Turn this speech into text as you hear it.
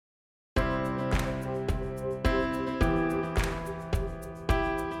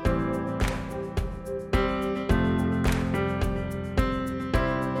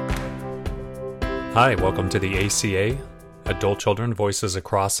Hi, welcome to the ACA, Adult Children Voices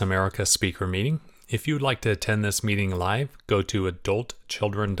Across America speaker meeting. If you'd like to attend this meeting live, go to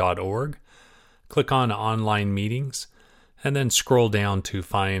adultchildren.org, click on online meetings, and then scroll down to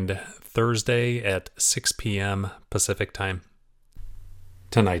find Thursday at 6 p.m. Pacific Time.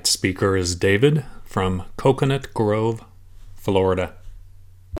 Tonight's speaker is David from Coconut Grove, Florida.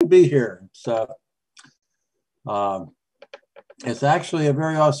 To be here. It's actually a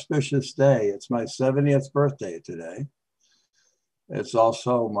very auspicious day. It's my 70th birthday today. It's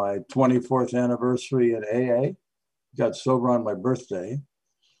also my 24th anniversary at AA. Got sober on my birthday,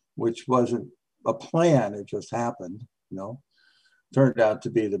 which wasn't a plan. It just happened, Turned out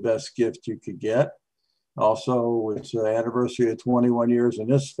to be the best gift you could get. Also, it's the anniversary of 21 years in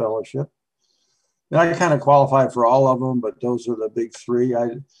this fellowship. And I kind of qualify for all of them, but those are the big three.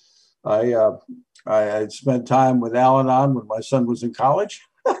 I spent time with Al-Anon when my son was in college,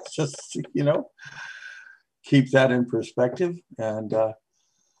 just, keep that in perspective. And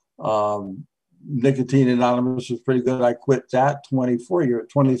Nicotine Anonymous was pretty good. I quit that 23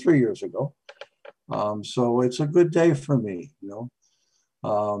 years ago. So it's a good day for me,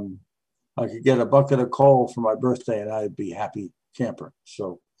 I could get a bucket of coal for my birthday and I'd be happy camper.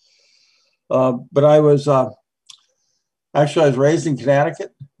 So, but I was raised in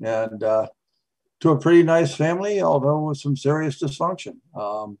Connecticut and to a pretty nice family, although with some serious dysfunction.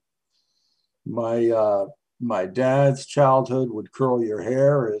 My dad's childhood would curl your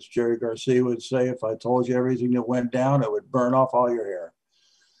hair, as Jerry Garcia would say. If I told you everything that went down, it would burn off all your hair.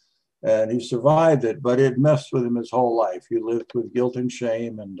 And he survived it, but it messed with him his whole life. He lived with guilt and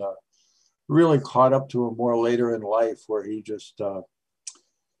shame, and really caught up to him more later in life, where he just,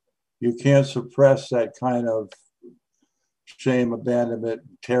 you can't suppress that kind of shame, abandonment,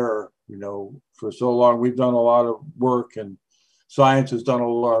 terror, for so long. We've done a lot of work, and science has done a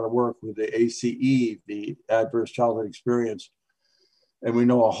lot of work with the ACE, the Adverse Childhood Experience. And we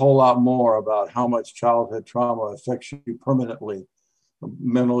know a whole lot more about how much childhood trauma affects you permanently,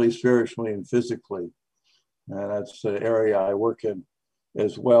 mentally, spiritually, and physically. And that's the area I work in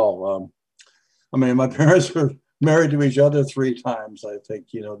as well. My parents were married to each other 3 times, I think.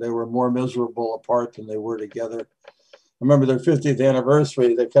 They were more miserable apart than they were together. I remember their 50th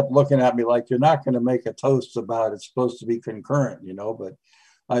anniversary, they kept looking at me like, you're not going to make a toast about it's supposed to be concurrent, but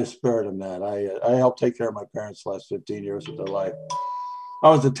I spared them that. I helped take care of my parents the last 15 years of their life.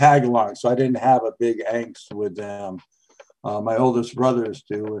 I was a tag along, so I didn't have a big angst with them. My oldest brothers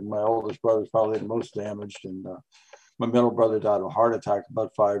do, and my oldest brother's probably the most damaged. And my middle brother died of a heart attack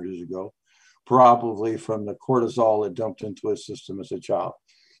about 5 years ago, probably from the cortisol that dumped into his system as a child.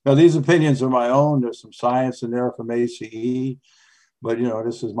 Now, these opinions are my own. There's some science in there from ACE, but,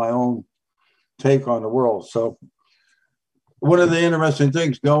 this is my own take on the world. So one of the interesting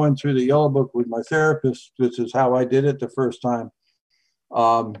things going through the Yellow Book with my therapist, this is how I did it the first time,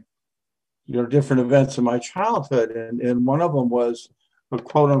 different events in my childhood. And one of them was a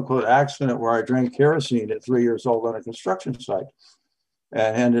quote unquote accident where I drank kerosene at 3 years old on a construction site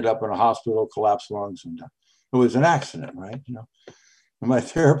and ended up in a hospital, collapsed lungs. And it was an accident, right? And my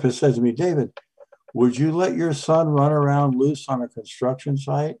therapist said to me, David, would you let your son run around loose on a construction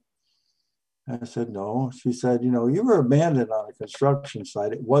site? And I said, no. She said, you were abandoned on a construction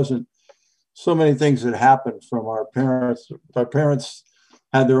site. It wasn't so many things that happened from our parents. Our parents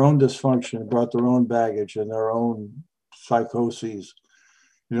had their own dysfunction, brought their own baggage and their own psychoses.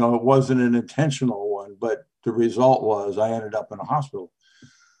 It wasn't an intentional one, but the result was I ended up in a hospital.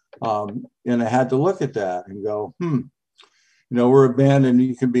 And I had to look at that and go, we're abandoned.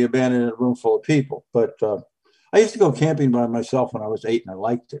 You can be abandoned in a room full of people. But I used to go camping by myself when I was 8, and I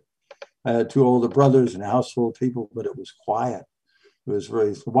liked it. I had 2 older brothers and a house full of people, but it was quiet. It was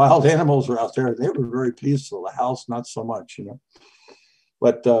very, wild animals were out there. They were very peaceful. The house, not so much,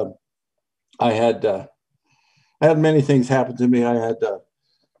 But I had many things happen to me. I had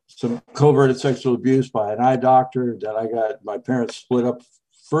some covert sexual abuse by an eye doctor that I got. My parents split up.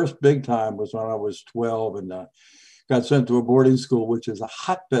 First big time was when I was 12, and got sent to a boarding school, which is a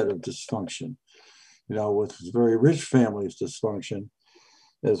hotbed of dysfunction, with very rich families' dysfunction,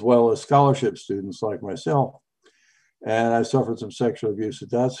 as well as scholarship students like myself. And I suffered some sexual abuse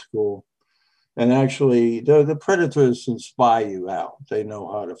at that school. And actually, the predators can spy you out. They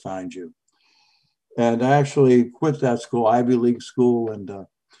know how to find you. And I actually quit that school, Ivy League school, and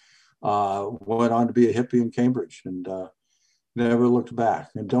went on to be a hippie in Cambridge, and never looked back,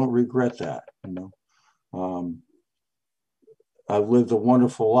 and don't regret that. I've lived a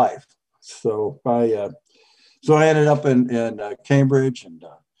wonderful life. So I ended up in Cambridge, and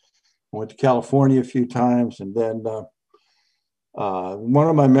went to California a few times. And then one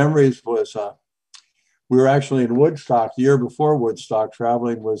of my memories was we were actually in Woodstock the year before Woodstock,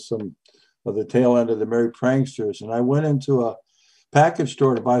 traveling with some of the tail end of the Merry Pranksters. And I went into a package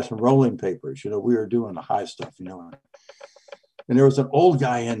store to buy some rolling papers. We were doing the high stuff, And there was an old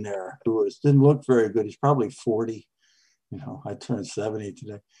guy in there who didn't look very good. He's probably 40. I turned 70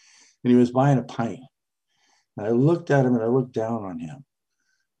 today. And he was buying a pint. And I looked at him and I looked down on him.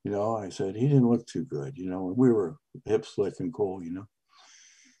 I said, he didn't look too good, and we were hip, slick, and cool,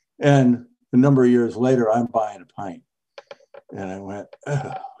 And a number of years later, I'm buying a pint. And I went,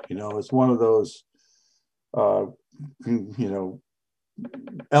 it's one of those,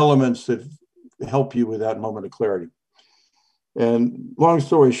 elements that help you with that moment of clarity. And long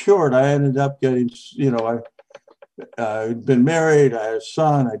story short, I ended up getting, I'd been married, I had a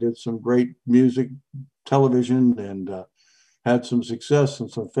son, I did some great music, television, and had some success and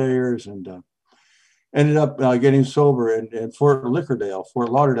some failures, and ended up getting sober in Fort Lauderdale.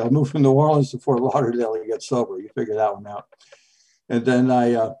 I moved from New Orleans to Fort Lauderdale to get sober. You figure that one out. And then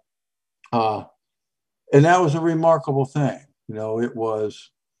and that was a remarkable thing. It was,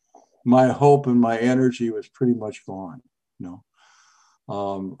 my hope and my energy was pretty much gone.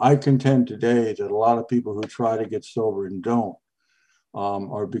 I contend today that a lot of people who try to get sober and don't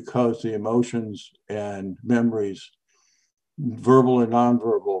are because the emotions and memories, verbal and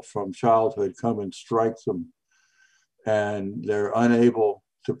nonverbal, from childhood come and strike them, and they're unable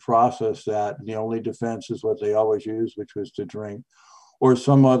to process that. And the only defense is what they always used, which was to drink, or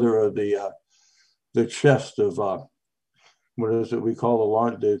some other of the chest of what is it we call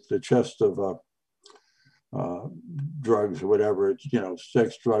the chest of drugs or whatever. It's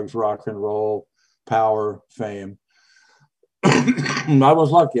sex, drugs, rock and roll, power, fame. I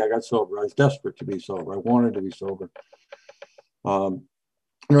was lucky. I got sober. I was desperate to be sober. I wanted to be sober. And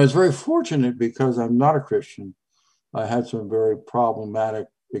I was very fortunate because I'm not a Christian. I had some very problematic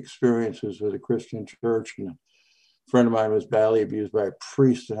experiences with a Christian church, and a friend of mine was badly abused by a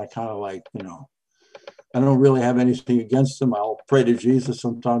priest, and I kind of I don't really have anything against him. I'll pray to Jesus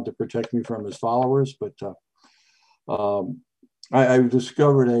sometime to protect me from his followers, but I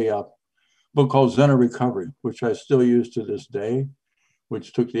discovered a book called Zen of Recovery, which I still use to this day,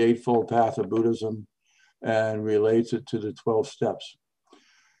 which took the Eightfold Path of Buddhism and relates it to the 12 steps.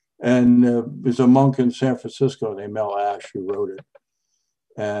 And there's a monk in San Francisco named Mel Ash who wrote it.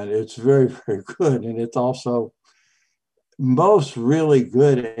 And it's very, very good. And it's also, most really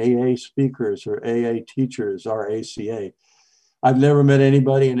good AA speakers or AA teachers are ACA. I've never met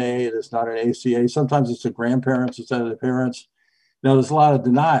anybody in AA that's not an ACA. Sometimes it's the grandparents instead of the parents. There's a lot of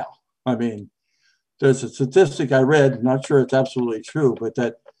denial. I mean, there's a statistic I read, not sure it's absolutely true, but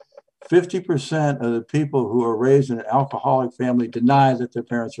that 50% of the people who are raised in an alcoholic family deny that their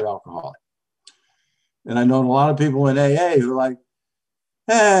parents are alcoholic. And I know a lot of people in AA who are like,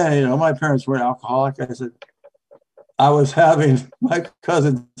 hey, my parents weren't alcoholic. I said, I was having, my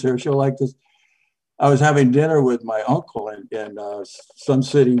cousin here, she'll like this. I was having dinner with my uncle in Sun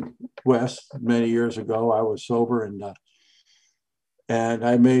City West many years ago. I was sober, and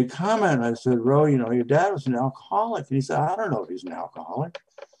I made a comment. I said, Ro, your dad was an alcoholic. And he said, I don't know if he's an alcoholic.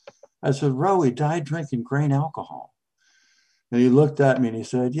 I said, Ro, he died drinking grain alcohol. And he looked at me and he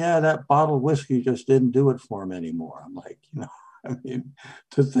said, yeah, that bottled whiskey just didn't do it for him anymore. I'm like,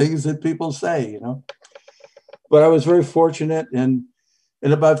 the things that people say, But I was very fortunate. And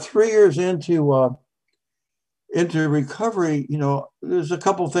about 3 years into recovery, there's a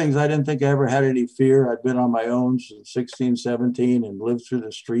couple of things. I didn't think I ever had any fear. I'd been on my own since 16, 17 and lived through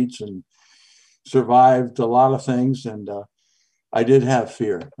the streets and survived a lot of things. And I did have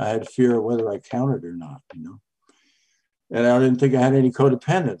fear. I had fear of whether I counted or not, And I didn't think I had any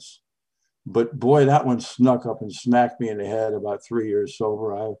codependence. But boy, that one snuck up and smacked me in the head about 3 years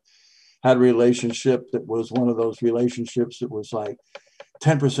sober. I had a relationship that was one of those relationships that was like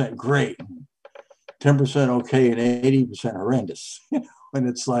 10% great, 10% okay, and 80% horrendous. And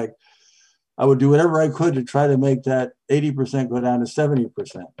it's like, I would do whatever I could to try to make that 80% go down to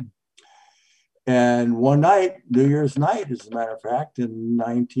 70%. And one night, New Year's night, as a matter of fact, in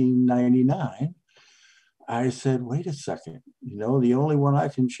 1999, I said, wait a second, the only one I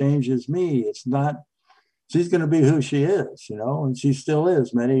can change is me. It's not, she's going to be who she is, and she still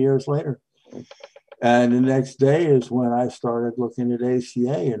is many years later. And the next day is when I started looking at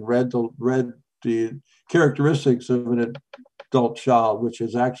ACA and read the characteristics of an adult child, which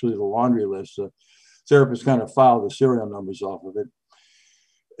is actually the laundry list. The therapist kind of filed the serial numbers off of it.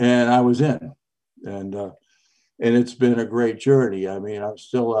 And I was in. And it's been a great journey. I mean, I'm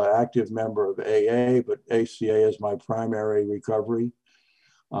still an active member of AA, but ACA is my primary recovery.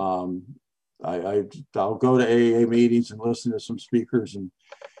 I'll go to AA meetings and listen to some speakers,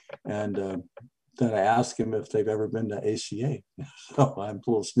 and then I ask them if they've ever been to ACA. So I'm a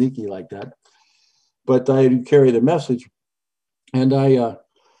little sneaky like that. But I carry the message. And my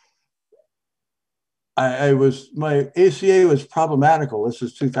ACA was problematical. This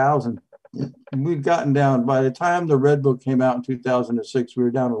is 2000. We'd gotten down, by the time the Red Book came out in 2006, we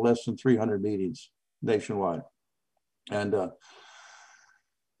were down to less than 300 meetings nationwide. And the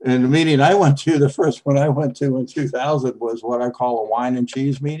meeting I went to, the first one I went to in 2000 was what I call a wine and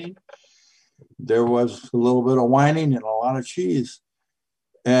cheese meeting. There was a little bit of whining and a lot of cheese.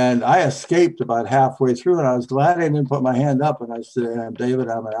 And I escaped about halfway through, and I was glad I didn't put my hand up. And I said, I'm David,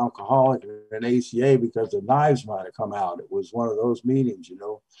 I'm an alcoholic and an ACA, because the knives might have come out. It was one of those meetings, you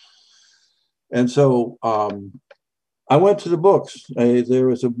know. And so I went to the books. There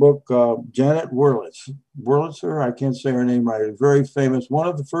was a book, Janet Wurlitzer, I can't say her name right, very famous, one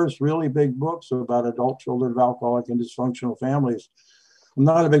of the first really big books about adult children of alcoholic and dysfunctional families. I'm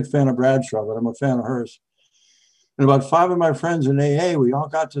not a big fan of Bradshaw, but I'm a fan of hers. And about 5 of my friends in AA, we all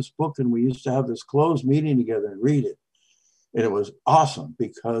got this book, and we used to have this closed meeting together and read it. And it was awesome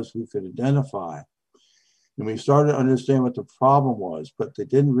because we could identify. And we started to understand what the problem was, but they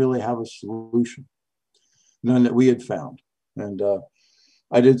didn't really have a solution, none that we had found. And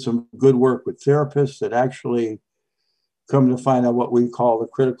I did some good work with therapists that actually come to find out what we call the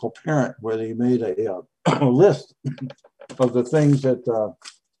critical parent, where they made a list of the things that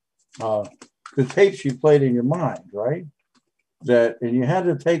the tapes you played in your mind, right? That, and you had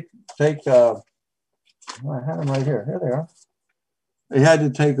to take I had them right here. Here they are. You had to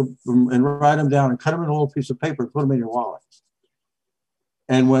take them and write them down and cut them in a little piece of paper and put them in your wallet.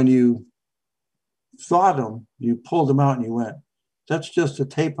 And when you thought them, you pulled them out and you went, that's just a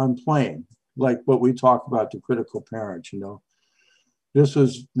tape I'm playing, like what we talk about, the critical parents, you know. This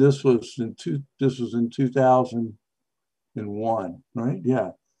was in 2001, right?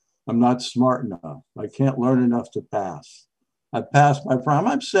 Yeah. I'm not smart enough. I can't learn enough to pass. I passed my prime.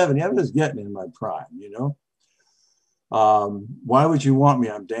 I'm 70. I was getting in my prime, you know. Why would you want me?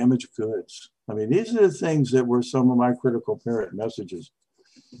 I'm damaged goods. I mean, these are the things that were some of my critical parent messages.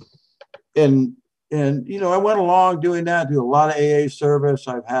 And you know, I went along doing that, do a lot of AA service.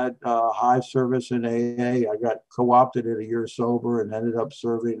 I've had high service in AA. I got co-opted at a year sober and ended up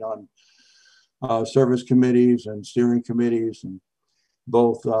serving on service committees and steering committees, and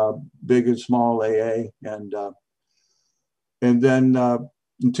both big and small AA. And then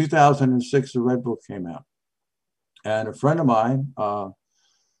in 2006, the Red Book came out. And a friend of mine called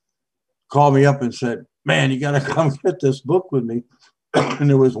me up and said, man, you got to come get this book with me. And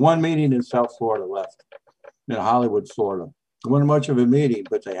there was one meeting in South Florida left, in Hollywood, Florida. It wasn't much of a meeting,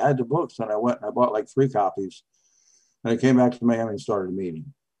 but they had the books. And I went and I bought like 3 copies. And I came back to Miami and started a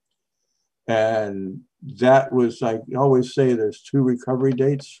meeting. And that was, I always say there's 2 recovery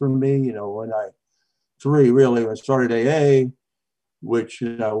dates for me, you know, 3 really, when I started AA, which,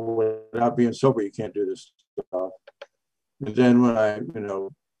 you know, without being sober, you can't do this stuff. And then when I, you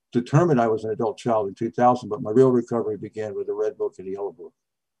know, determined I was an adult child in 2000, but my real recovery began with the Red Book and the Yellow Book.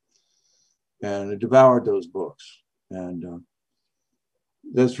 And I devoured those books. And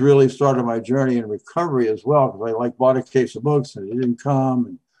that's really started my journey in recovery as well, because I bought a case of books and it didn't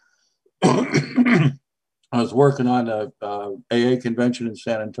come. And I was working on a AA convention in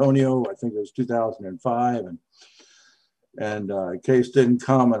San Antonio. I think it was 2005. And a case didn't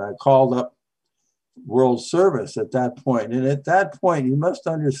come. And I called up World Service at that point. And at that point, you must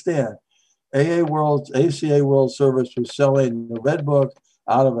understand, ACA World Service was selling the Red Book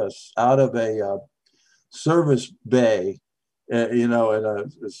out of a service bay, you know, in a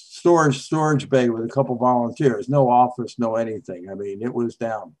storage bay with a couple volunteers, no office, no anything. I mean, it was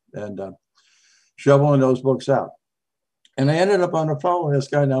down, and shoveling those books out. And I ended up on the phone with this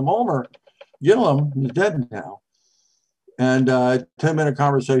guy named Omer Gillum, who's dead now. And a 10-minute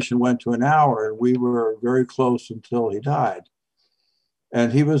conversation went to an hour, and we were very close until he died.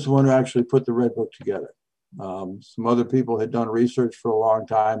 And he was the one who actually put the Red Book together. Some other people had done research for a long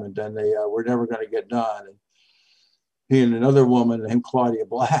time, and then they were never going to get done. And he and another woman named Claudia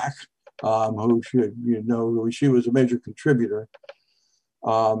Black, who she was a major contributor.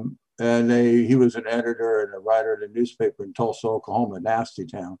 And he was an editor and a writer at a newspaper in Tulsa, Oklahoma, nasty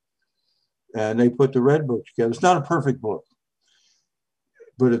town. And they put the Red Book together. It's not a perfect book,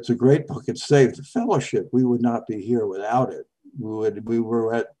 but it's a great book. It saved the fellowship. We would not be here without it. We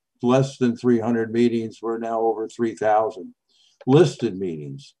were at less than 300 meetings. We're now over 3,000 listed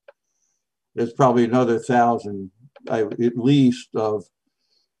meetings. There's probably another 1,000 at least of,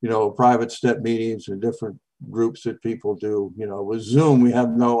 you know, private step meetings and different groups that people do. You know, with Zoom, we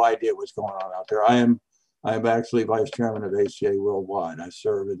have no idea what's going on out there. I am actually vice chairman of ACA Worldwide. I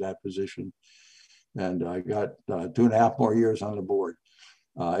serve in that position. And I got 2.5 more years on the board.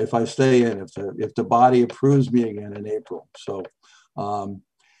 If I stay in, if the body approves me again in April. So, and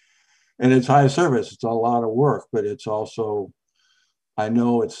it's high service. It's a lot of work, but it's also, I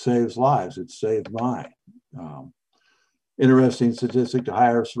know it saves lives. It saved mine. Interesting statistic, the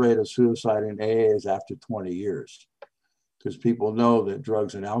highest rate of suicide in AA is after 20 years because people know that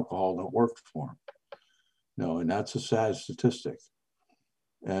drugs and alcohol don't work for them. No, and that's a sad statistic.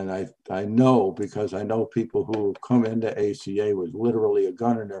 And I know because I know people who have come into ACA with literally a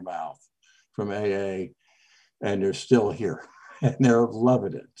gun in their mouth from AA, and they're still here, and they're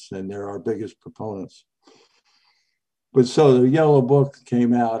loving it, and they're our biggest proponents. But so the Yellow Book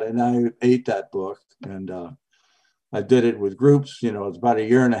came out, and I ate that book, and I did it with groups. You know, it's about 1.5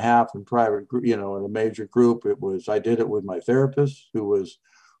 years in private, you know, in a major group. I did it with my therapist, who was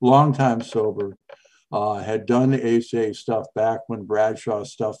long time sober. Had done the ACA stuff back when Bradshaw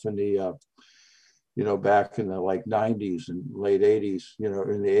stuff in the, you know, back in the like 90s and late 80s, you know,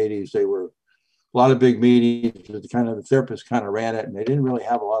 in the 80s, they were a lot of big meetings. The therapist kind of ran it, and they didn't really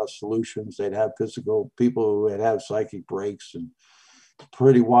have a lot of solutions. They'd have physical people who had had psychic breaks, and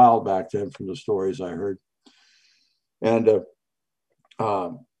pretty wild back then from the stories I heard. And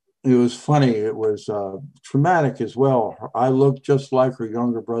it was funny. It was traumatic as well. I looked just like her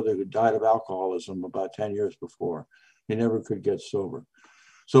younger brother who died of alcoholism about 10 years before. He never could get sober.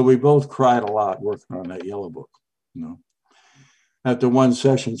 So we both cried a lot working on that Yellow Book. You know, after one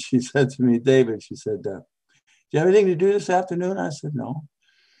session, she said to me, David, she said, do you have anything to do this afternoon? I said, no.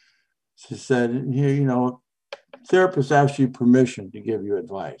 She said, here, you know, therapist asked you permission to give you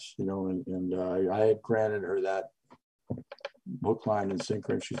advice, you know, and I had granted her that hook, line, and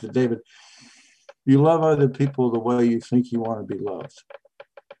sinker. And she said, David, you love other people the way you think you want to be loved.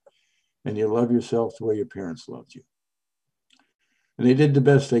 And you love yourself the way your parents loved you. And they did the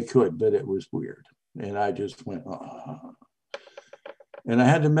best they could, but it was weird. And I just went, And I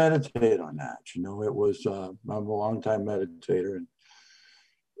had to meditate on that. You know, it was, I'm a long-time meditator.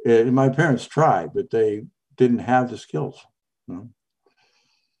 And my parents tried, but they didn't have the skills. You know?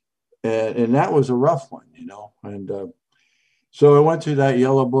 And that was a rough one, you know. And so I went through that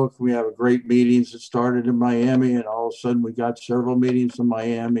Yellow Book. We have a great meetings. It started in Miami, and all of a sudden we got several meetings in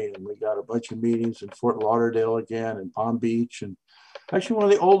Miami, and we got a bunch of meetings in Fort Lauderdale again, and Palm Beach. And actually one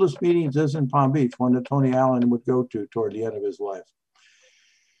of the oldest meetings is in Palm Beach, one that Tony Allen would go to toward the end of his life.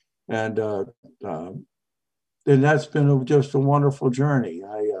 And that's been just a wonderful journey.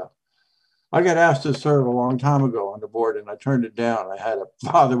 I got asked to serve a long time ago on the board, and I turned it down. I had a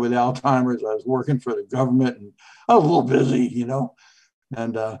father with Alzheimer's. I was working for the government, and I was a little busy, you know,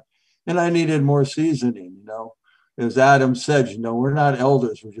 and I needed more seasoning, you know. As Adam said, you know, we're not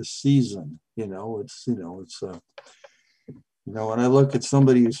elders, we're just seasoned, you know. You know, when I look at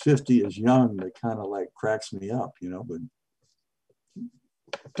somebody who's 50 as young, that kind of like cracks me up, you know, but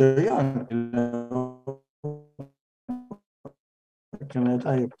they're young, you know. What can I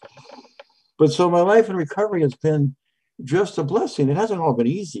tell you? But so my life in recovery has been just a blessing. It hasn't all been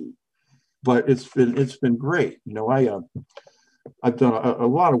easy, but it's been great. You know, I've done a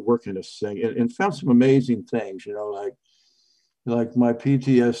lot of work in this thing and found some amazing things. You know, like my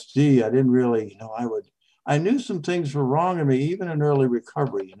PTSD. I didn't really, you know, I knew some things were wrong in me even in early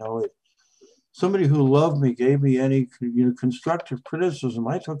recovery. You know, somebody who loved me gave me any, you know, constructive criticism.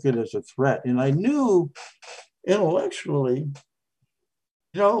 I took it as a threat, and I knew intellectually,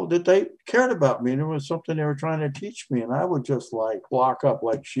 you know, that they cared about me and it was something they were trying to teach me. And I would just like lock up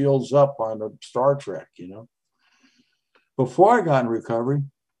like shields up on the Star Trek, you know. Before I got in recovery,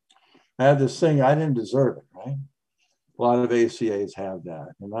 I had this thing, I didn't deserve it, right? A lot of ACAs have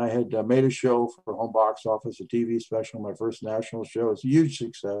that. And I had made a show for Home Box Office, a TV special, my first national show. It's a huge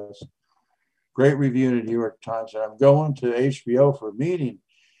success. Great review in the New York Times. And I'm going to HBO for a meeting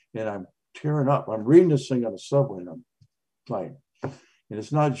and I'm tearing up. I'm reading this thing on the subway and I'm like, and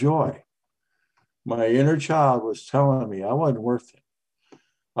it's not joy. My inner child was telling me I wasn't worth it.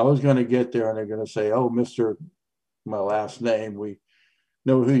 I was going to get there and they're going to say, oh, Mr. my last name, we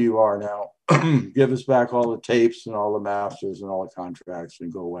know who you are now. Give us back all the tapes and all the masters and all the contracts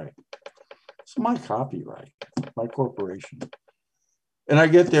and go away. It's my copyright, my corporation. And I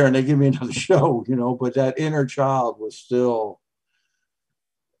get there and they give me another show, you know, but that inner child was still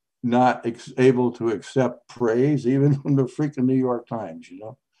not able to accept praise, even from the freaking New York Times, you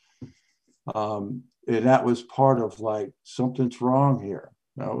know. And that was part of like, something's wrong here.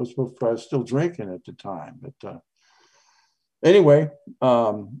 I was still drinking at the time. But anyway,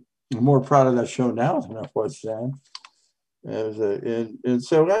 I'm more proud of that show now than I was then. And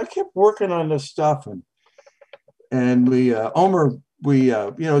so I kept working on this stuff. And we, Omer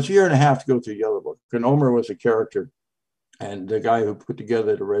it's a year and a half to go through Yellow Book. And Omer was a character and the guy who put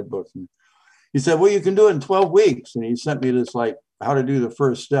together the Red Book. And he said, well, you can do it in 12 weeks. And he sent me this, like, how to do the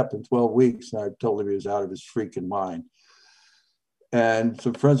first step in 12 weeks. And I told him he was out of his freaking mind. And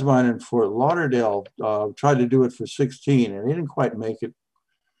some friends of mine in Fort Lauderdale tried to do it for 16, and they didn't quite make it.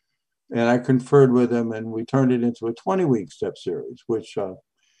 And I conferred with them, and we turned it into a 20-week step series, which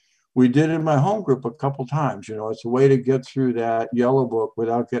we did in my home group a couple times. It's a way to get through that Yellow Book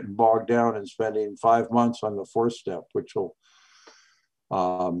without getting bogged down and spending 5 months on the fourth step, which will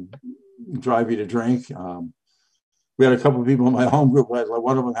drive you to drink. We had a couple of people in my home group, like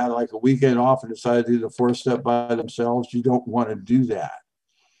one of them had like a weekend off and decided to do the fourth step by themselves. You don't want to do that.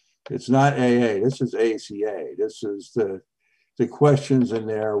 It's not AA. This is ACA. This is the questions in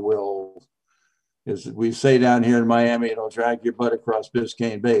there as we say down here in Miami, it'll drag your butt across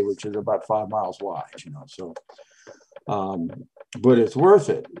Biscayne Bay, which is about 5 miles wide, So, but it's worth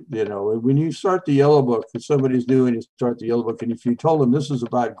it. When you start the Yellow Book, if somebody's new and you start the Yellow Book, and if you told them this is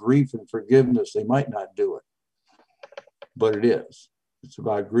about grief and forgiveness, they might not do it. But it is. It's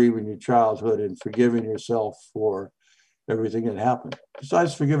about grieving your childhood and forgiving yourself for everything that happened,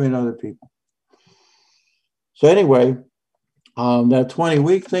 besides forgiving other people. So anyway, that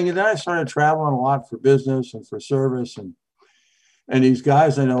 20-week thing, and then I started traveling a lot for business and for service. And these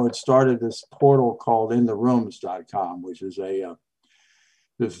guys I know had started this portal called intherooms.com, which is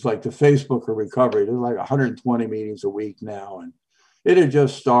it's like the Facebook of recovery. There's like 120 meetings a week now. And it had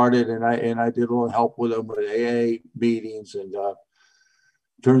just started, and I did a little help with them with AA meetings and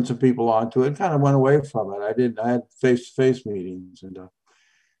turned some people onto it. Kind of went away from it. I had face-to-face meetings, and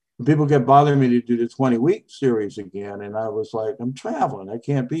people kept bothering me to do the 20-week series again. And I was like, I'm traveling. I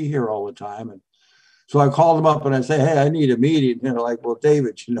can't be here all the time. And so I called them up and I say, hey, I need a meeting. And they're like, well,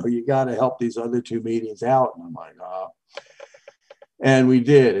 David, you got to help these other 2 meetings out. And I'm like, oh. And we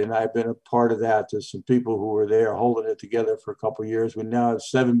did. And I've been a part of that. There's some people who were there holding it together for a couple of years. We now have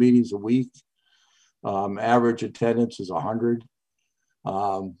 7 meetings a week. Average attendance is 100.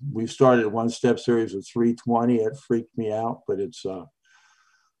 We started one step series with 320. It freaked me out, but it's a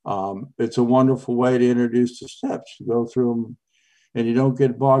wonderful way to introduce the steps. You go through them and you don't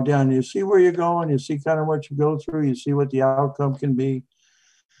get bogged down. You see where you're going. You see kind of what you go through. You see what the outcome can be.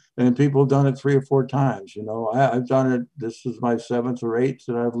 And people have done it 3 or 4 times. I've done it. This is my 7th or 8th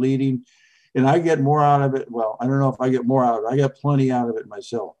that I'm leading. And I get more out of it. Well, I don't know if I get more out of it. I get plenty out of it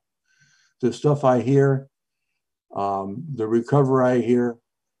myself. The stuff I hear, the recovery I hear,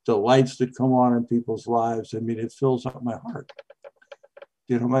 the lights that come on in people's lives. I mean, it fills up my heart.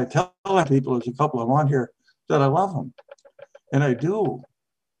 I tell people, there's a couple of them on here that I love them. And I do.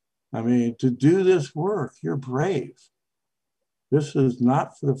 I mean, to do this work, you're brave. This is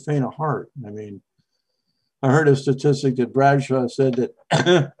not for the faint of heart. I mean, I heard a statistic that Bradshaw said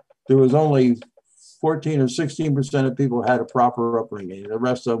that there was only 14 or 16% of people who had a proper upbringing. The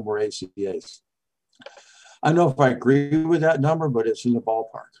rest of them were ACAs. I don't know if I agree with that number, but it's in the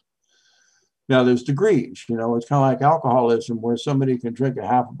ballpark. Now, there's degrees. It's kind of like alcoholism, where somebody can drink a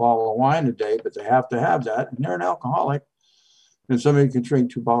half a bottle of wine a day, but they have to have that, and they're an alcoholic. And somebody can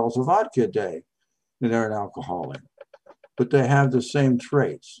drink 2 bottles of vodka a day, and they're an alcoholic. But they have the same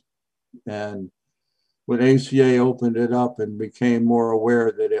traits. And when ACA opened it up and became more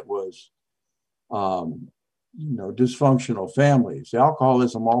aware that it was, dysfunctional families,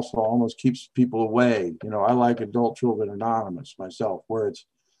 alcoholism also almost keeps people away. I like Adult Children Anonymous myself, where it's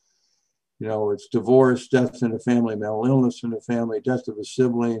divorce, death in the family, mental illness in the family, death of a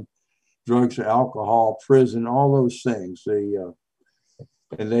sibling, drugs or alcohol, prison, all those things.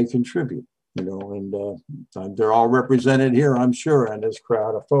 And they contribute. And they're all represented here, I'm sure, in this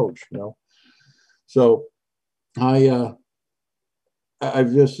crowd of folks, So I've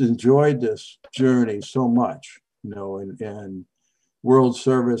just enjoyed this journey so much, and World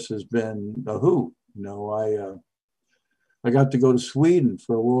Service has been a hoot. I got to go to Sweden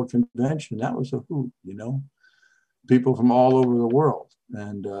for a World Convention. That was a hoot, people from all over the world.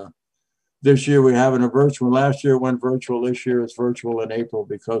 And this year we're having a virtual. Last year it went virtual. This year it's virtual in April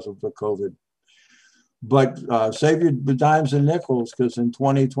because of the COVID. But save your dimes and nickels, because in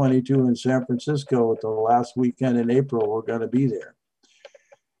 2022 in San Francisco, at the last weekend in April, we're going to be there.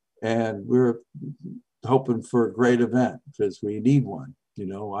 And we're hoping for a great event because we need one.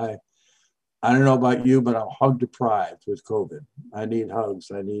 I don't know about you, but I'm hug deprived with COVID. I need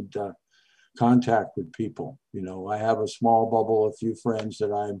hugs. I need contact with people. I have a small bubble, a few friends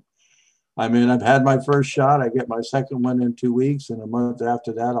that I'm in. I've had my first shot. I get my second one in 2 weeks, and a month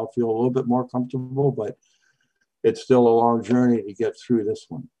after that, I'll feel a little bit more comfortable, but it's still a long journey to get through this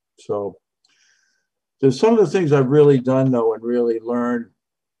one. So There's some of the things I've really done, though, and really learned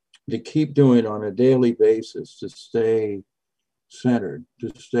to keep doing on a daily basis to stay centered,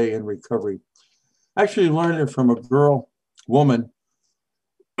 to stay in recovery. I actually learned it from a woman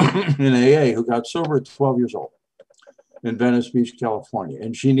in AA who got sober at 12 years old in Venice Beach, California.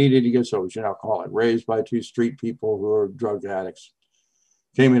 And she needed to get sober. She's an alcoholic, raised by two street people who are drug addicts.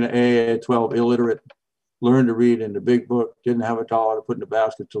 Came into AA at 12, illiterate, learned to read in the big book, didn't have a dollar to put in the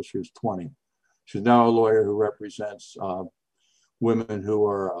basket until she was 20. She's now a lawyer who represents women who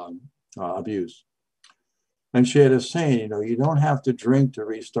are abused. And she had a saying, you know, you don't have to drink to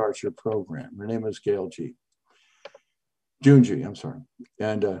restart your program. Her name is Gail G. June G, I'm sorry.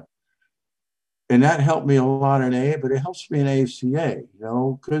 And that helped me a lot in AA, but it helps me in ACA, you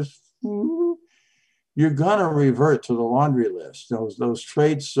know, because you're gonna revert to the laundry list. Those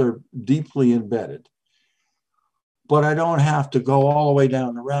traits are deeply embedded. But I don't have to go all the way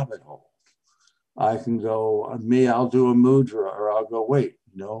down the rabbit hole. I can go, I'll do a mudra, or I'll go, wait,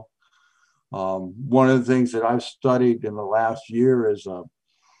 you know. One of the things that I've studied in the last year is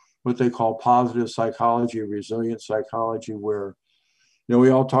what they call positive psychology, resilient psychology, where, you know, we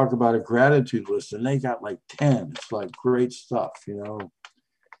all talk about a gratitude list and they got like 10. It's like great stuff, you know.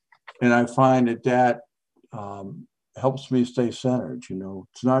 And I find that helps me stay centered, you know.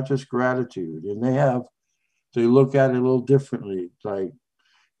 It's not just gratitude. And they look at it a little differently. Like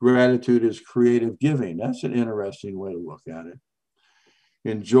gratitude is creative giving. That's an interesting way to look at it.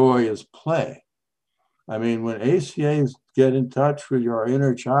 And joy is play. I mean, when ACAs get in touch with your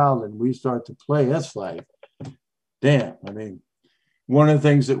inner child and we start to play, that's like, damn. I mean, one of the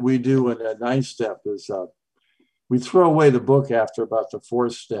things that we do in that 9th step is we throw away the book after about the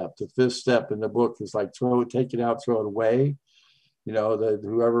 4th step. The 5th step in the book is like take it out, throw it away. You know,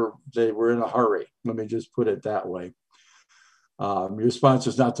 whoever, they were in a hurry. Let me just put it that way. Your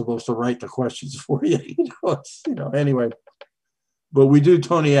sponsor's not supposed to write the questions for you. Anyway. But we do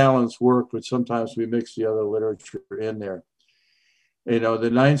Tony Allen's work, but sometimes we mix the other literature in there. You know, the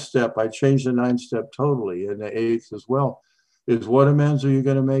 9th step, I changed the 9th step totally, and the 8th as well, is what amends are you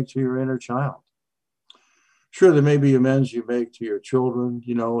going to make to your inner child? Sure, there may be amends you make to your children,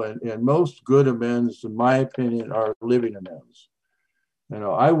 you know, and most good amends, in my opinion, are living amends. You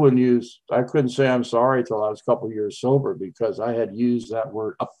know, I couldn't say I'm sorry till I was a couple of years sober because I had used that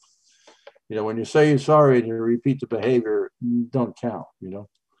word up. You know, when you say you're sorry and you repeat the behavior, don't count, you know.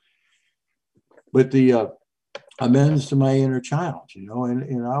 But the amends to my inner child, you know,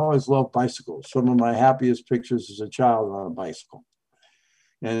 and I always loved bicycles. Some of my happiest pictures as a child on a bicycle.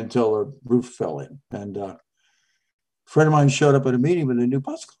 And until the roof fell in. And a friend of mine showed up at a meeting with a new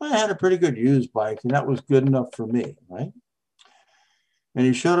bicycle. I had a pretty good used bike, and that was good enough for me, right? And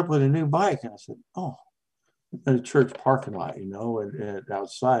he showed up with a new bike, and I said, oh, in a church parking lot, you know, and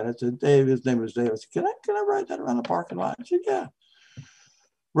outside. I said, Dave, his name was Dave. I said, can I ride that around the parking lot? I said, yeah.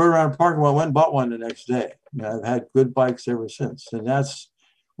 Rode around the parking lot, went and bought one the next day. You know, I've had good bikes ever since. And that's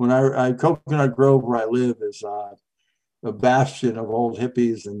when Coconut Grove, where I live, is a bastion of old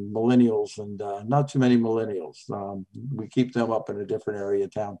hippies and millennials, and not too many millennials. We keep them up in a different area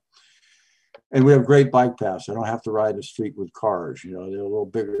of town. And we have great bike paths. I don't have to ride the street with cars. You know, they're a little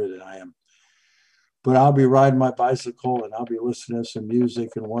bigger than I am. But I'll be riding my bicycle and I'll be listening to some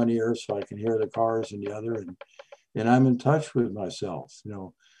music in one ear so I can hear the cars in the other. And I'm in touch with myself. You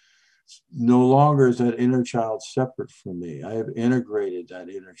know, no longer is that inner child separate from me. I have integrated that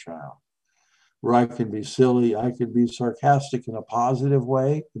inner child where I can be silly. I can be sarcastic in a positive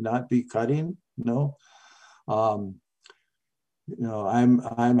way, not be cutting, you know. I'm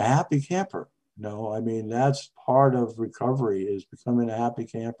a happy camper. You know, I mean, that's part of recovery is becoming a happy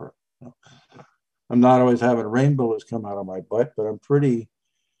camper. You know? I'm not always having rainbows come out of my butt, but I'm pretty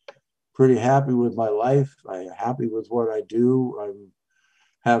happy with my life. I'm happy with what I do.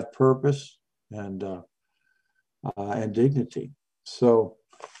 I have purpose and dignity. So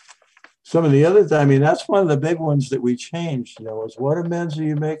some of the other, I mean, that's one of the big ones that we changed, you know, is what amends are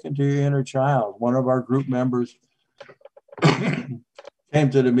you making to your inner child? One of our group members came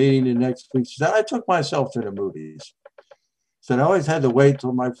to the meeting the next week, said, I took myself to the movies. Said, I always had to wait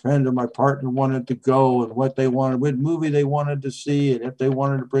till my friend or my partner wanted to go and what they wanted, what movie they wanted to see, and if they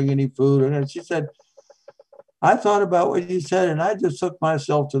wanted to bring any food. And she said, I thought about what you said, and I just took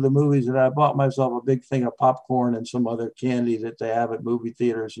myself to the movies, and I bought myself a big thing of popcorn and some other candy that they have at movie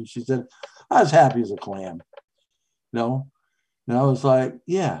theaters. And she said, I was happy as a clam. You know? And I was like,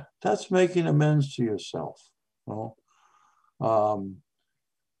 yeah, that's making amends to yourself. You know?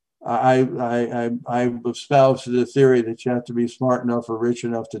 I espouse the theory that you have to be smart enough or rich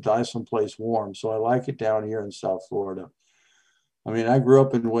enough to die someplace warm. So I like it down here in South Florida. I mean, I grew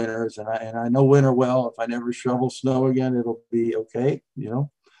up in winters, and I know winter well. If I never shovel snow again, it'll be okay. You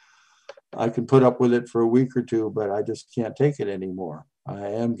know, I can put up with it for a week or two, but I just can't take it anymore. I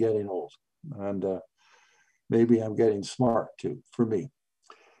am getting old, and maybe I'm getting smart too, for me.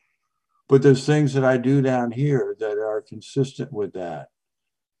 But there's things that I do down here that are consistent with that.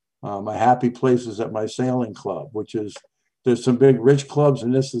 My happy place is at my sailing club, which is, there's some big rich clubs,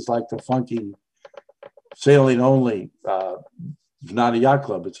 and this is like the funky sailing only. It's not a yacht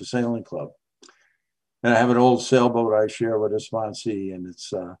club; it's a sailing club. And I have an old sailboat I share with a sponsee, and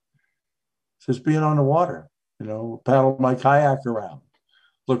it's just being on the water. You know, paddle my kayak around,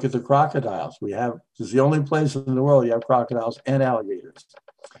 look at the crocodiles. We have, this is the only place in the world you have crocodiles and alligators.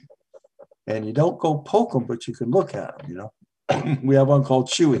 And you don't go poke them, but you can look at them, you know. We have one called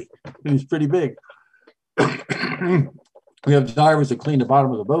Chewy, and he's pretty big. We have divers that clean the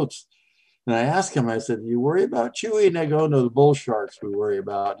bottom of the boats. And I asked him, I said, "You worry about Chewy?" And they go, "No, the bull sharks we worry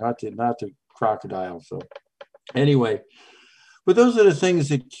about, not the crocodile." So anyway, but those are the things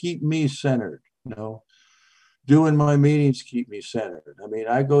that keep me centered, you know. Doing my meetings keep me centered. I mean,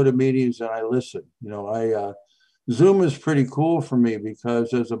 I go to meetings and I listen. You know, Zoom is pretty cool for me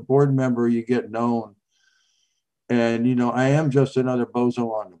because as a board member, you get known. And, you know, I am just another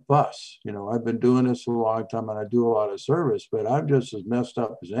bozo on the bus. You know, I've been doing this a long time and I do a lot of service, but I'm just as messed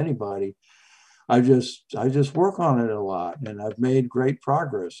up as anybody. I just work on it a lot, and I've made great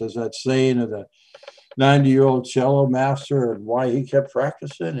progress. As that saying of the 90-year-old cello master, and why he kept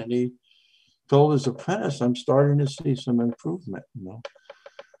practicing, and he told his apprentice, "I'm starting to see some improvement," you know.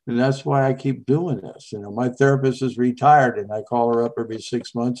 And that's why I keep doing this. You know, my therapist is retired, and I call her up every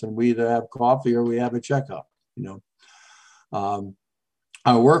 6 months, and we either have coffee or we have a checkup. You know,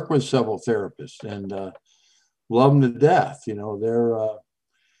 I work with several therapists and love them to death. You know,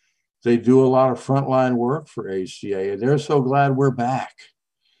 they do a lot of frontline work for ACA, and they're so glad we're back.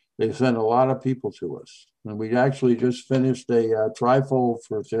 They send a lot of people to us. And we actually just finished a trifold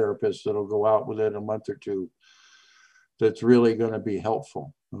for therapists that'll go out within a month or two that's really going to be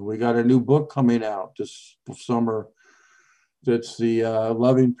helpful. And we got a new book coming out this summer that's the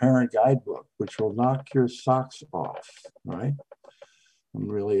Loving Parent Guidebook, which will knock your socks off, right? I'm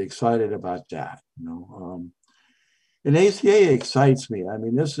really excited about that. You know, and ACA excites me. I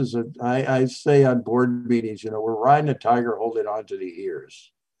mean, I say on board meetings, you know, we're riding a tiger holding on to the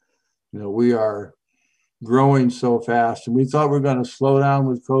ears. You know, we are growing so fast, and we thought we were going to slow down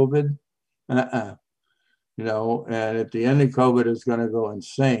with COVID. You know, and at the end of COVID, it's going to go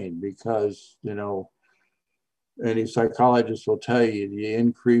insane because, you know, any psychologist will tell you the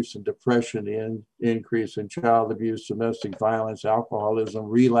increase in depression, the increase in child abuse, domestic violence, alcoholism,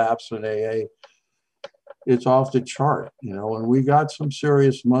 relapse in AA, it's off the chart, you know, and we got some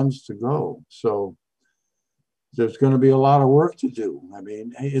serious months to go. So there's going to be a lot of work to do. I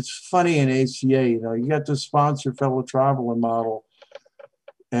mean, it's funny in ACA, you know, you got the sponsor fellow traveling model,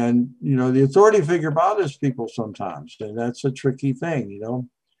 and, you know, the authority figure bothers people sometimes, and that's a tricky thing, you know.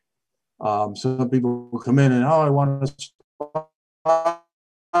 Some people will come in and, "Oh, I want to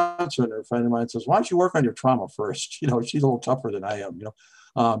sponsor," and a friend of mine says, "Why don't you work on your trauma first?" You know, she's a little tougher than I am, you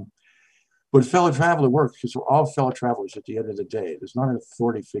know. But fellow traveler works because we're all fellow travelers at the end of the day. There's not an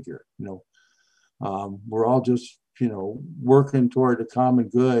authority figure, you know. We're all just, you know, working toward the common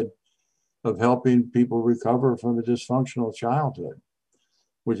good of helping people recover from a dysfunctional childhood,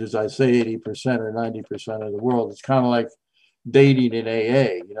 which is, I say, 80% or 90% of the world. It's kind of like dating in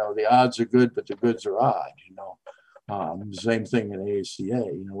AA. You know, the odds are good, but the goods are odd, you know. Same thing in ACA.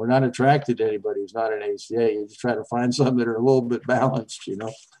 You know, we're not attracted to anybody who's not in ACA. You just try to find some that are a little bit balanced, you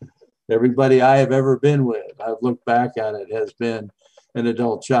know. Everybody I have ever been with, I've looked back at it, has been an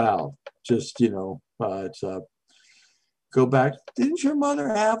adult child. Just, you know, go back. Didn't your mother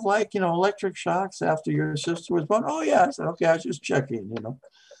have, like, you know, electric shocks after your sister was born? Oh, yeah. I said, okay, I was just checking, you know.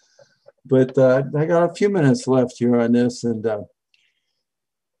 But I got a few minutes left here on this. And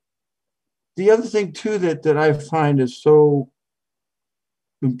the other thing, too, that I find is so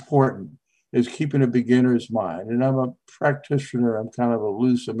important is keeping a beginner's mind. And I'm a practitioner. I'm kind of a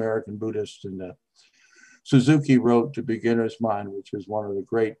loose American Buddhist. And Suzuki wrote The Beginner's Mind, which is one of the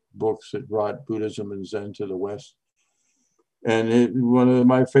great books that brought Buddhism and Zen to the West. And one of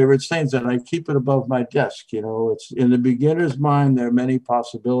my favorite sayings, and I keep it above my desk, you know, it's in the beginner's mind, there are many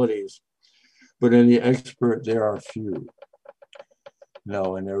possibilities, but in the expert, there are few. You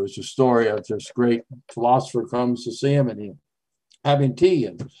know, and there was a story of this great philosopher comes to see him, and he having tea,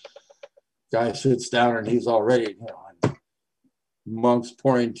 and the guy sits down and he's already, you know, monk's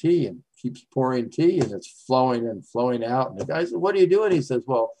pouring tea and keeps pouring tea, and it's flowing and flowing out. And the guy said, "What are you doing?" He says,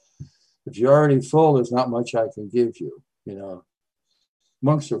 "Well, if you're already full, there's not much I can give you, you know.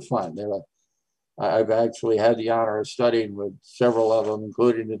 monks are fun. I've actually had the honor of studying with several of them,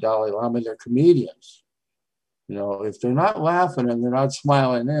 including the Dalai Lama. They're comedians. You know, if they're not laughing and they're not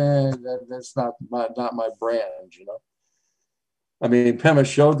smiling, that's not my brand, you know. I mean, Pema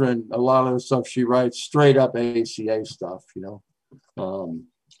Chodron, a lot of the stuff she writes, straight up ACA stuff, you know.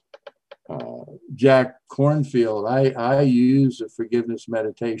 Jack Kornfield, I use the forgiveness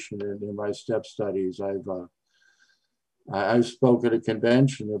meditation in my step studies. I spoke at a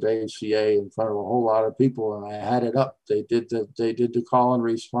convention of ACA in front of a whole lot of people, and I had it up. They did the call and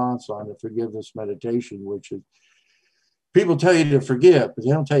response on the forgiveness meditation, which is people tell you to forgive, but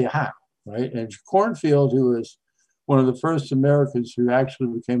they don't tell you how, right? And Kornfield, who is one of the first Americans who actually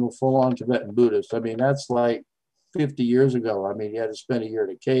became a full-on Tibetan Buddhist. I mean, that's like 50 years ago. I mean, you had to spend a year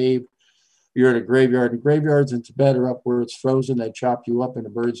in a cave, you're in a graveyard. And graveyards in Tibet are up where it's frozen. They chop you up and the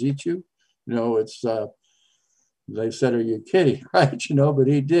birds eat you. You know, it's, they said, are you kidding, right? You know, but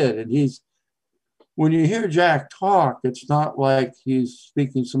he did. And when you hear Jack talk, it's not like he's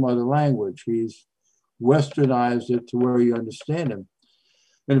speaking some other language. He's westernized it to where you understand him.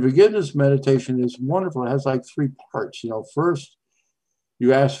 And forgiveness meditation is wonderful. It has like 3 parts. You know, first,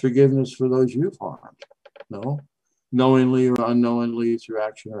 you ask forgiveness for those you've harmed, no, knowingly or unknowingly through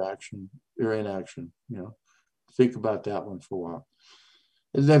action or inaction. You know, think about that one for a while.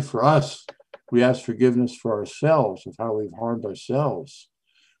 And then for us, we ask forgiveness for ourselves of how we've harmed ourselves,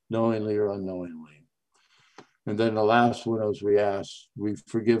 knowingly or unknowingly. And then the last one is we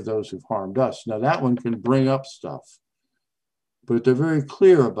forgive those who've harmed us. Now that one can bring up stuff, but they're very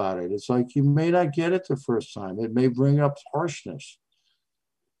clear about it. It's like you may not get it the first time. It may bring up harshness,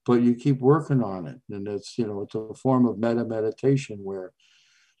 but you keep working on it. And it's, you know, it's a form of meditation where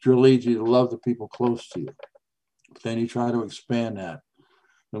it leads you to love the people close to you. But then you try to expand that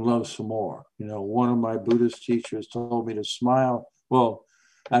and love some more. You know, one of my Buddhist teachers told me to smile. Well,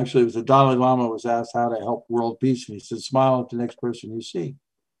 actually, it was the Dalai Lama was asked how to help world peace. And he said, smile at the next person you see.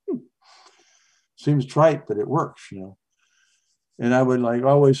 Seems trite, but it works, you know. And I would like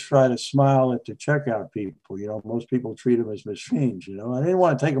always try to smile at the checkout people. You know, most people treat them as machines, you know. I didn't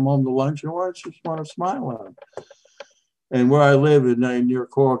want to take them home to lunch. I just want to smile at them. And where I live near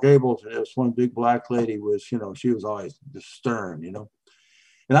Coral Gables, this one big black lady was, you know, she was always just stern, you know.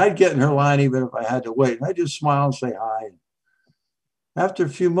 And I'd get in her line even if I had to wait. And I'd just smile and say hi. After a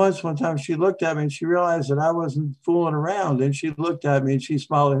few months, one time she looked at me and she realized that I wasn't fooling around. And she looked at me and she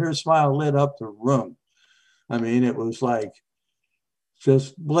smiled, and her smile lit up the room. I mean, it was like,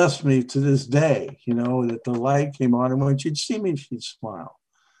 just blessed me to this day, you know, that the light came on. And when she'd see me, she'd smile.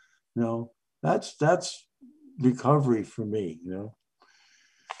 You know, that's recovery for me, you know.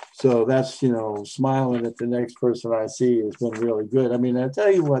 So that's, you know, smiling at the next person I see has been really good. I mean, I'll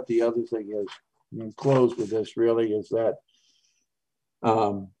tell you what the other thing is, and close with this really, is that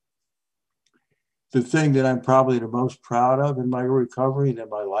the thing that I'm probably the most proud of in my recovery and in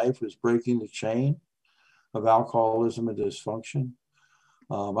my life is breaking the chain of alcoholism and dysfunction.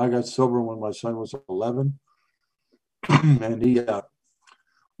 I got sober when my son was 11, and he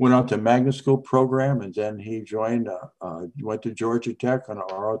went out to magnet school program, and then he went to Georgia Tech on an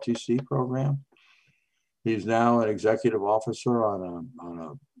ROTC program. He's now an executive officer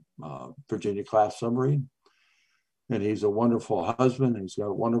on a Virginia class submarine, and he's a wonderful husband. He's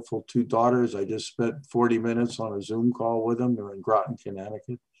got wonderful 2 daughters. I just spent 40 minutes on a Zoom call with him. They're in Groton,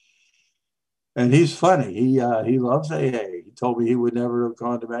 Connecticut. And he's funny. He loves AA. He told me he would never have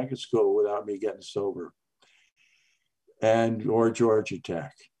gone to magnet school without me getting sober, or Georgia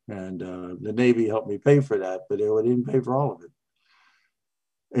Tech. And the Navy helped me pay for that, but they didn't pay for all of it.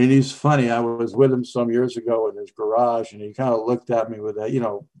 And he's funny. I was with him some years ago in his garage, and he kind of looked at me with that, you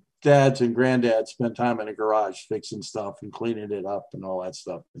know, dads and granddads spend time in a garage fixing stuff and cleaning it up and all that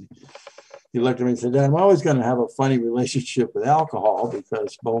stuff. And he looked at me and said, Dad, I'm always going to have a funny relationship with alcohol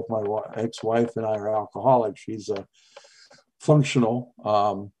because both my ex-wife and I are alcoholics. She's a functional,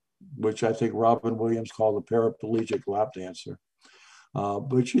 which I think Robin Williams called a paraplegic lap dancer.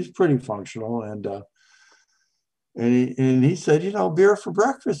 But she's pretty functional. And he said, you know, beer for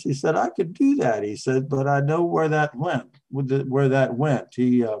breakfast. He said, I could do that. He said, but I know where that went.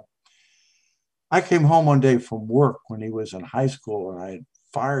 I came home one day from work when he was in high school, and I had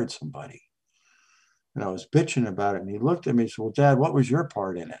fired somebody. And I was bitching about it. And he looked at me and said, well, Dad, what was your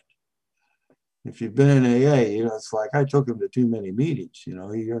part in it? If you've been in AA, you know, it's like I took him to too many meetings. You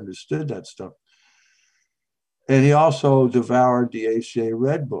know, he understood that stuff. And he also devoured the ACA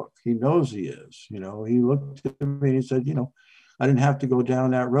Red Book. He knows he is. You know, he looked at me and he said, you know, I didn't have to go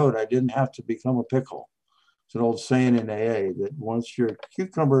down that road. I didn't have to become a pickle. It's an old saying in AA that once your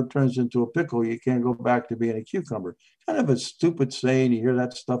cucumber turns into a pickle, you can't go back to being a cucumber. Kind of a stupid saying. You hear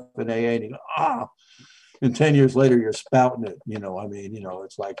that stuff in AA and you go, ah. And 10 years later, you're spouting it.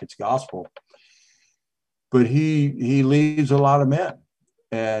 It's like it's gospel. But he leads a lot of men.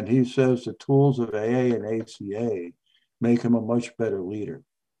 And he says the tools of AA and ACA make him a much better leader.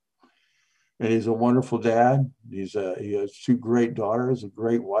 And he's a wonderful dad. He has 2 great daughters, a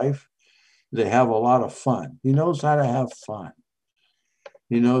great wife. They have a lot of fun. He knows how to have fun.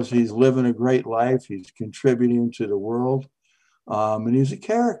 He knows he's living a great life. He's contributing to the world. And he's a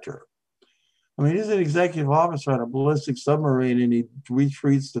character. I mean, he's an executive officer on a ballistic submarine and he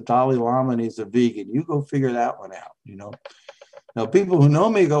retreats the Dalai Lama and he's a vegan. You go figure that one out, Now, people who know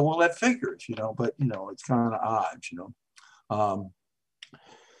me go, well, that figures, but, it's kind of odd,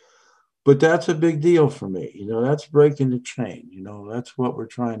 But that's a big deal for me. That's breaking the chain. That's what we're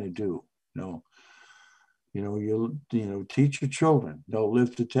trying to do. You teach your children. They'll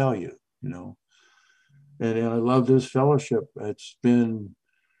live to tell you, And I love this fellowship. It's been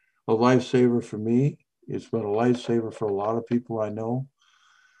a lifesaver for me. It's been a lifesaver for a lot of people I know.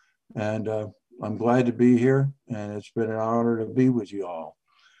 And I'm glad to be here. And it's been an honor to be with you all.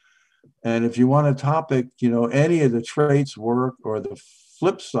 And if you want a topic, any of the traits work or the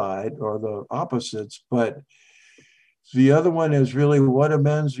flip side or the opposites, but the other one is really what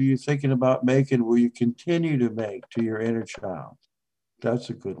amends are you thinking about making, will you continue to make to your inner child? That's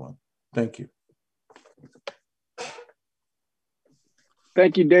a good one. Thank you.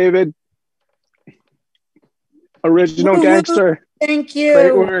 Thank you, David. Original gangster. Thank you.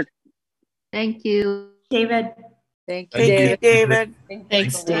 Great work. Thank you, David. Thank you, David.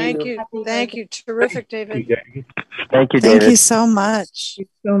 Thanks, Thank David. you. Thank you. Terrific, David. Thank you, Thank David. you so much. Thank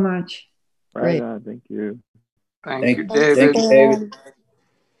you so much. Great. Thank you. Thank you, David.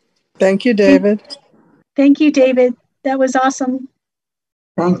 Thank you, David. Thank you, David. That was awesome.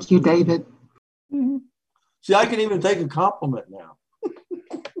 Thank you, David. See, I can even take a compliment now.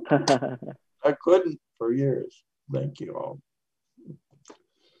 I couldn't for years. Thank you all.